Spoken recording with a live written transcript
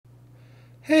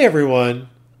Hey everyone!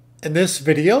 In this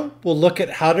video, we'll look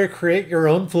at how to create your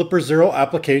own Flipper Zero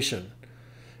application.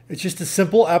 It's just a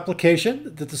simple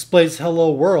application that displays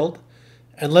Hello World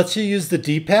and lets you use the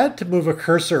D-pad to move a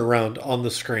cursor around on the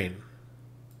screen.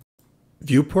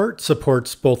 ViewPort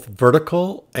supports both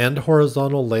vertical and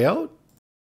horizontal layout,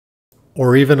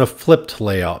 or even a flipped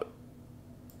layout.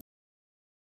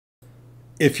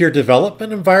 If your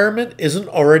development environment isn't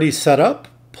already set up,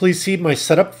 please see my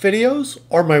setup videos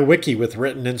or my wiki with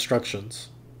written instructions.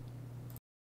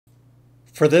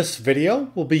 For this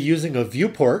video, we'll be using a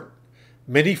ViewPort.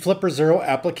 Many Flipper Zero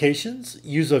applications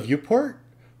use a ViewPort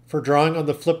for drawing on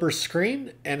the Flipper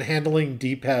screen and handling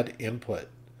D-pad input.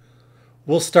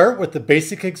 We'll start with the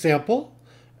basic example,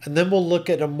 and then we'll look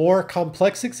at a more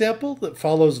complex example that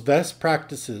follows best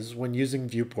practices when using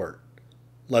ViewPort.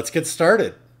 Let's get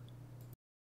started.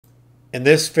 In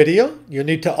this video, you'll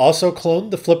need to also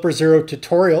clone the Flipper Zero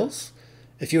tutorials.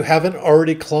 If you haven't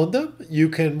already cloned them, you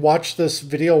can watch this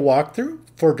video walkthrough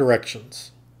for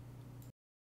directions.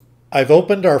 I've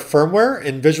opened our firmware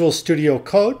in Visual Studio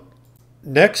Code.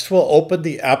 Next, we'll open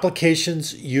the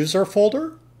Applications User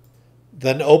folder,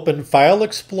 then open File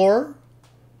Explorer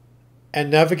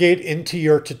and navigate into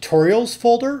your Tutorials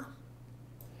folder,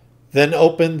 then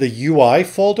open the UI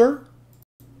folder,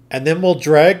 and then we'll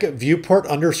drag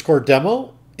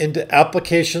viewport_demo into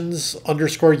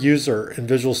applications_user in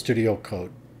Visual Studio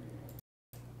Code.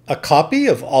 A copy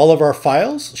of all of our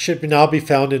files should now be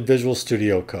found in Visual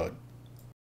Studio Code.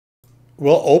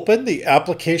 We'll open the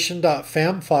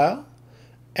application.fam file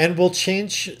and we'll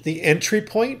change the entry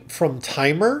point from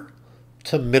timer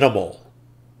to minimal.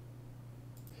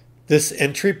 This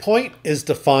entry point is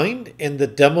defined in the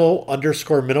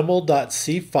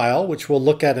demo_minimal.c file, which we'll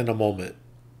look at in a moment.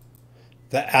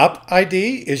 The app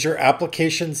ID is your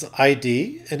application's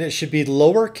ID, and it should be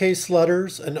lowercase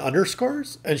letters and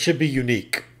underscores and should be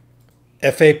unique.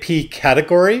 FAP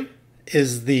category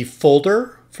is the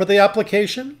folder for the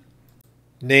application.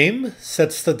 Name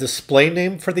sets the display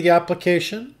name for the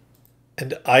application,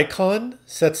 and icon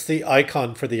sets the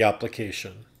icon for the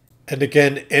application. And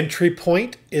again, entry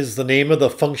point is the name of the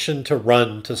function to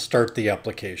run to start the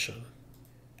application.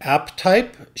 App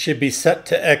type should be set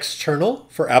to external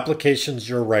for applications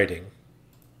you're writing.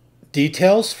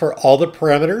 Details for all the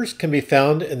parameters can be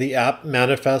found in the app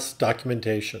manifest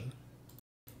documentation.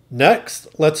 Next,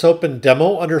 let's open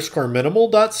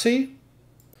demo_minimal.c.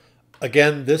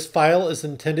 Again, this file is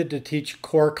intended to teach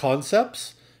core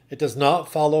concepts. It does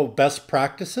not follow best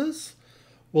practices.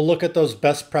 We'll look at those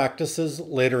best practices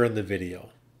later in the video.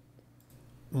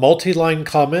 Multi-line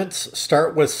comments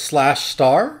start with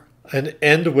 /* and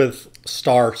end with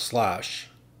 */.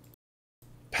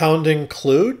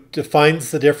 #include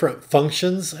defines the different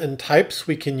functions and types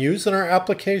we can use in our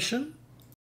application.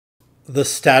 The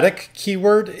static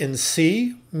keyword in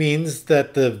C means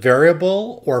that the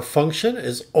variable or function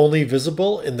is only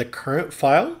visible in the current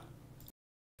file.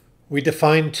 We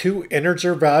define two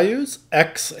integer values,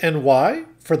 x and y,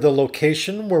 for the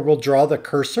location where we'll draw the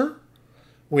cursor.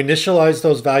 We initialize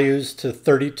those values to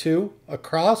 32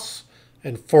 across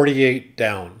and 48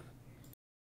 down.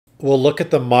 We'll look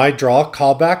at the myDraw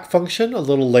callback function a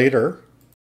little later.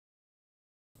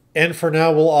 And for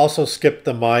now, we'll also skip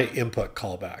the myInput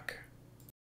callback.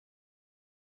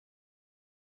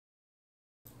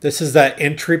 This is that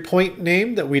entry point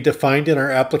name that we defined in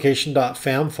our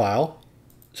application.fam file.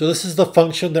 So this is the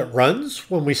function that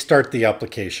runs when we start the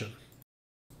application.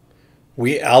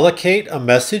 We allocate a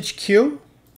message queue.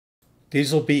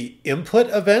 These will be input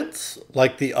events,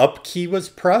 like the up key was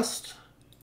pressed.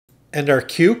 And our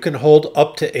queue can hold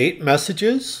up to 8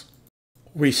 messages.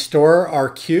 We store our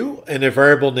queue in a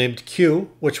variable named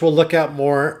queue, which we'll look at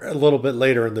more a little bit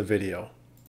later in the video.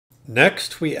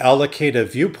 Next, we allocate a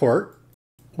viewport,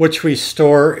 which we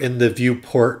store in the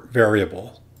viewport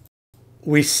variable.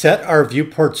 We set our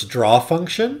viewport's draw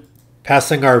function,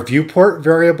 passing our viewport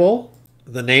variable,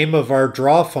 the name of our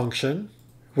draw function,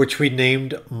 which we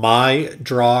named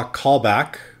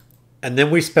myDrawCallback, and then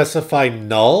we specify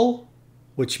null,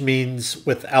 which means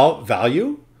without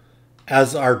value,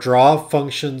 as our draw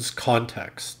function's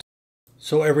context.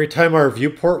 So every time our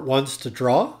viewport wants to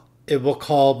draw, it will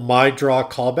call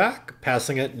myDrawCallback,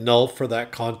 passing it null for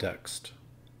that context.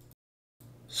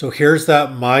 So here's that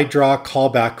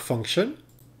myDrawCallback function.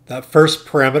 That first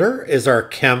parameter is our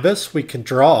canvas we can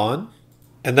draw on.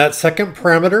 And that second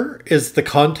parameter is the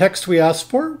context we asked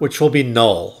for, which will be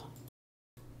null.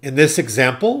 In this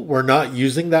example, we're not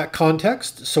using that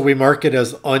context, so we mark it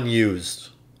as unused.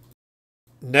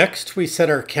 Next, we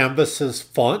set our canvas's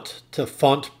font to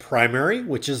font primary,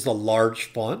 which is the large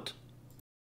font.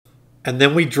 And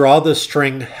then we draw the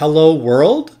string hello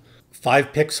world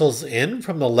 5 pixels in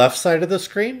from the left side of the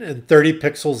screen and 30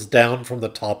 pixels down from the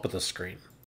top of the screen.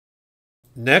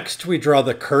 Next, we draw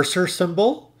the cursor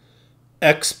symbol,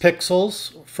 X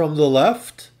pixels from the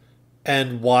left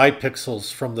and Y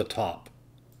pixels from the top.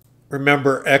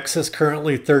 Remember, X is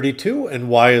currently 32 and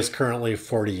Y is currently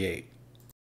 48.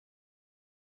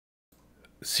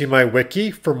 See my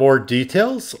wiki for more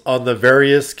details on the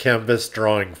various canvas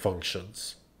drawing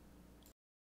functions.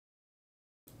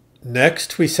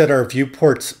 Next, we set our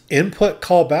viewport's input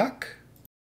callback.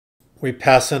 We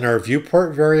pass in our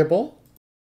viewport variable,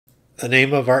 the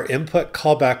name of our input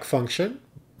callback function,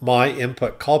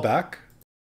 myInputCallback.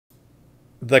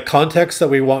 The context that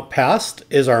we want passed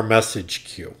is our message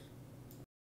queue.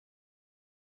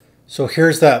 So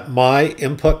here's that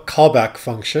myInputCallback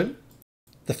function.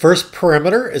 The first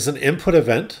parameter is an input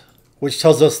event, which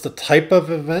tells us the type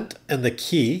of event and the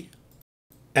key.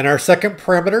 And our second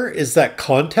parameter is that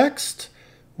context,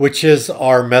 which is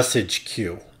our message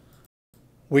queue.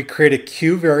 We create a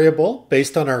queue variable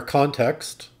based on our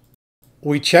context.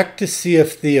 We check to see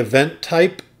if the event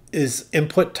type is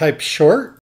input type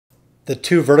short. The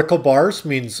 2 vertical bars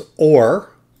means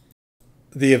or.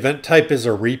 The event type is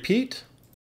a repeat.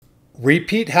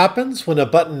 Repeat happens when a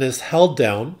button is held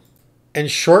down, and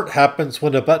short happens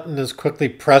when a button is quickly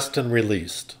pressed and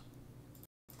released.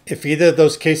 If either of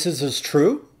those cases is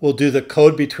true, we'll do the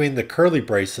code between the curly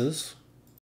braces.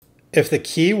 If the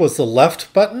key was the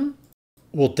left button,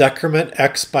 we'll decrement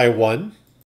X by 1.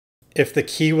 If the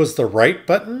key was the right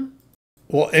button,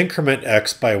 we'll increment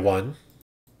X by 1.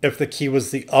 If the key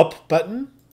was the up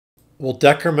button, we'll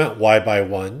decrement Y by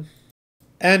 1.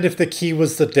 And if the key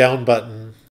was the down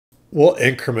button, we'll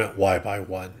increment Y by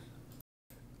 1.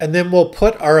 And then we'll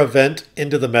put our event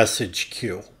into the message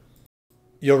queue.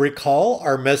 You'll recall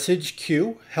our message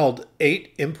queue held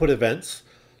 8 input events.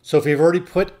 So if we've already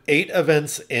put 8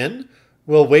 events in,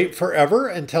 we'll wait forever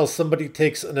until somebody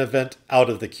takes an event out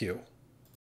of the queue.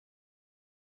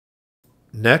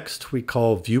 Next, we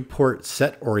call viewport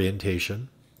set orientation.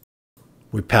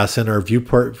 We pass in our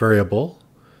viewport variable,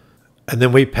 and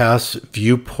then we pass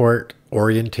viewport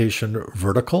orientation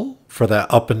vertical for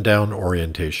that up and down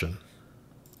orientation.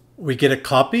 We get a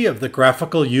copy of the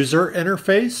graphical user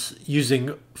interface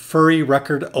using furry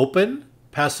record open,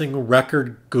 passing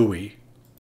record GUI.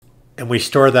 And we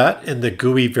store that in the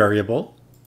GUI variable.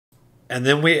 And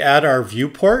then we add our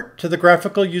viewport to the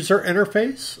graphical user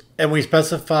interface, and we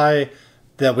specify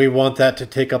that we want that to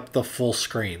take up the full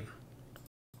screen.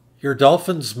 Your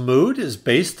Dolphin's mood is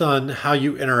based on how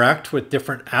you interact with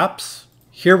different apps.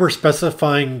 Here we're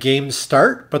specifying game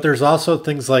start, but there's also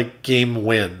things like game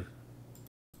win.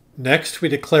 Next, we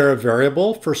declare a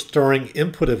variable for storing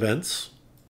input events.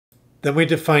 Then we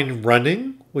define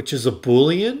running, which is a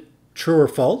Boolean, true or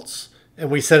false, and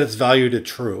we set its value to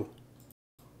true.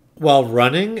 While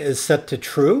running is set to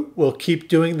true, we'll keep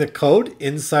doing the code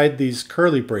inside these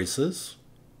curly braces.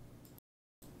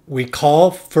 We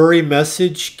call furry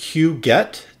message queue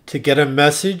get to get a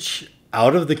message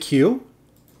out of the queue.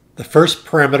 The first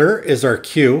parameter is our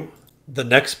queue. The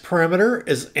next parameter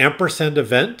is ampersand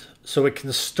event, so it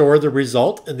can store the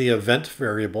result in the event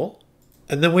variable.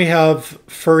 And then we have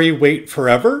furry wait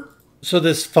forever. So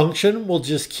this function will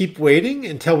just keep waiting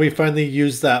until we finally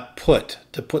use that put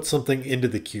to put something into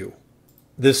the queue.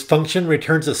 This function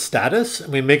returns a status,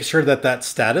 and we make sure that that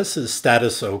status is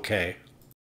status OK.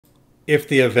 If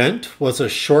the event was a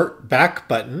short back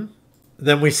button,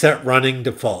 then we set running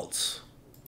defaults.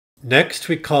 Next,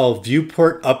 we call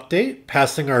viewport update,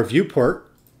 passing our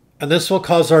viewport, and this will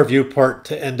cause our viewport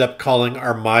to end up calling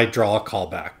our myDraw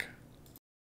callback.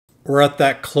 We're at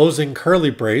that closing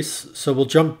curly brace, so we'll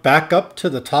jump back up to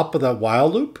the top of that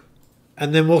while loop,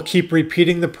 and then we'll keep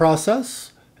repeating the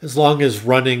process as long as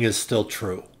running is still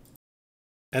true.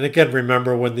 And again,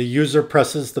 remember, when the user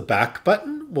presses the back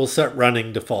button, we'll set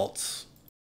running defaults.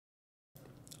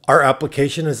 Our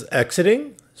application is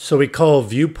exiting, so we call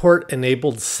viewport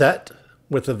enabled set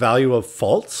with a value of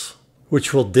false,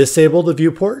 which will disable the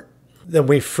viewport. Then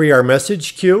we free our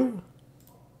message queue.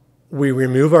 We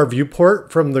remove our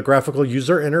viewport from the graphical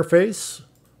user interface.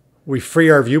 We free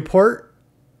our viewport,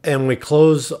 and we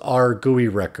close our GUI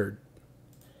record.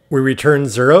 We return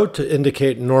 0 to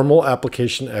indicate normal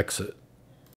application exit.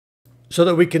 So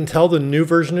that we can tell the new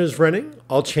version is running,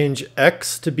 I'll change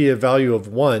X to be a value of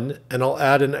 1, and I'll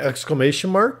add an exclamation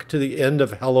mark to the end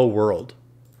of hello world.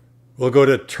 We'll go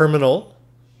to terminal,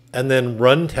 and then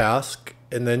run task,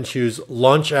 and then choose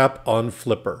launch app on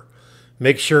Flipper.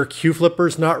 Make sure QFlipper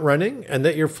is not running and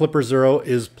that your Flipper 0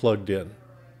 is plugged in.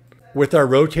 With our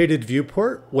rotated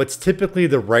viewport, what's typically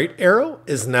the right arrow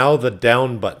is now the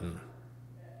down button.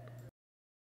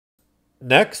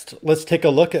 Next, let's take a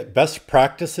look at best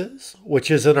practices,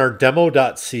 which is in our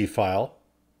demo.c file.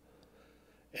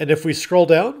 And if we scroll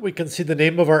down, we can see the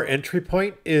name of our entry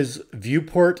point is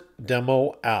ViewPort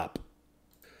Demo App.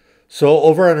 So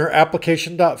over on our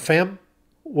application.fam,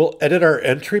 we'll edit our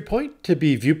entry point to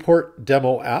be ViewPort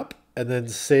Demo App and then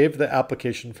save the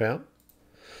application fam.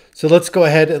 So let's go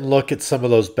ahead and look at some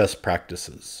of those best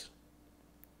practices.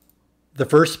 The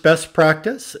first best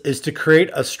practice is to create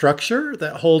a structure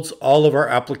that holds all of our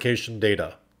application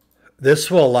data. This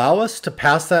will allow us to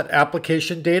pass that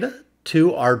application data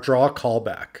to our draw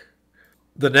callback.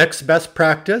 The next best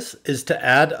practice is to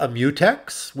add a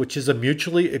mutex, which is a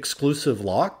mutually exclusive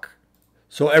lock.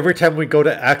 So every time we go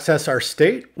to access our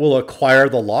state, we'll acquire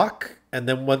the lock. And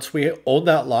then once we own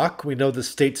that lock, we know the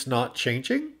state's not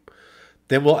changing.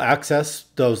 Then we'll access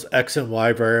those X and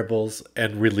Y variables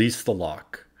and release the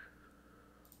lock.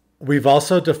 We've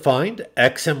also defined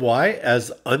X and Y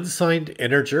as unsigned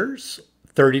integers,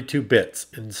 32 bits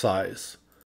in size.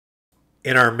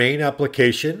 In our main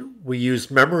application, we use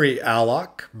memory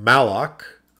alloc, malloc,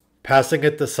 passing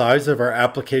it the size of our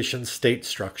application state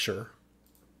structure.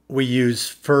 We use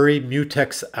furry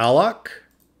mutex alloc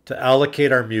to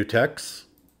allocate our mutex,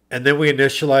 and then we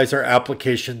initialize our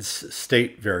application's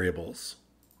state variables.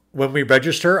 When we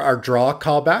register our draw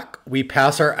callback, we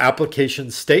pass our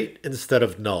application state instead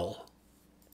of null.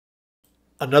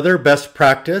 Another best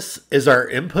practice is our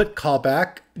input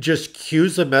callback just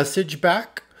queues a message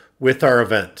back with our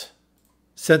event.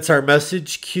 Since our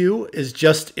message queue is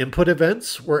just input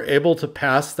events, we're able to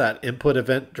pass that input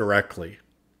event directly.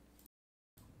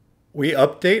 We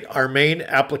update our main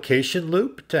application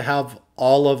loop to have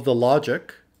all of the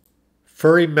logic.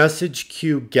 Furry message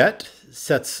queue get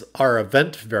sets our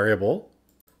event variable,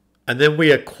 and then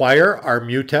we acquire our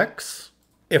mutex.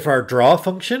 If our draw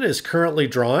function is currently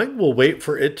drawing, we'll wait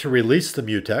for it to release the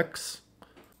mutex,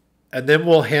 and then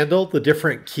we'll handle the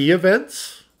different key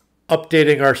events,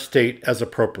 updating our state as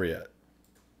appropriate.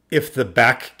 If the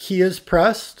back key is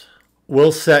pressed,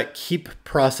 we'll set keep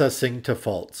processing to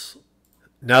false.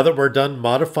 Now that we're done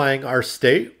modifying our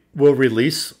state, we'll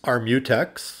release our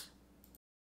mutex.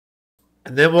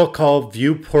 And then we'll call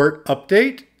ViewPort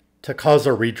update to cause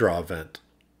a redraw event.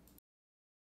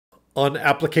 On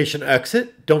application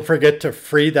exit, don't forget to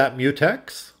free that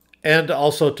mutex and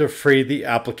also to free the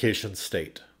application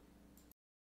state.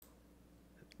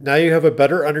 Now you have a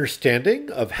better understanding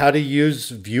of how to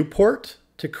use ViewPort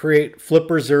to create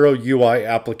Flipper Zero UI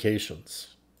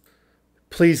applications.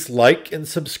 Please like and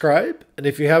subscribe, and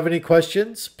if you have any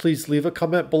questions, please leave a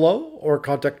comment below or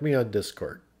contact me on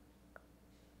Discord.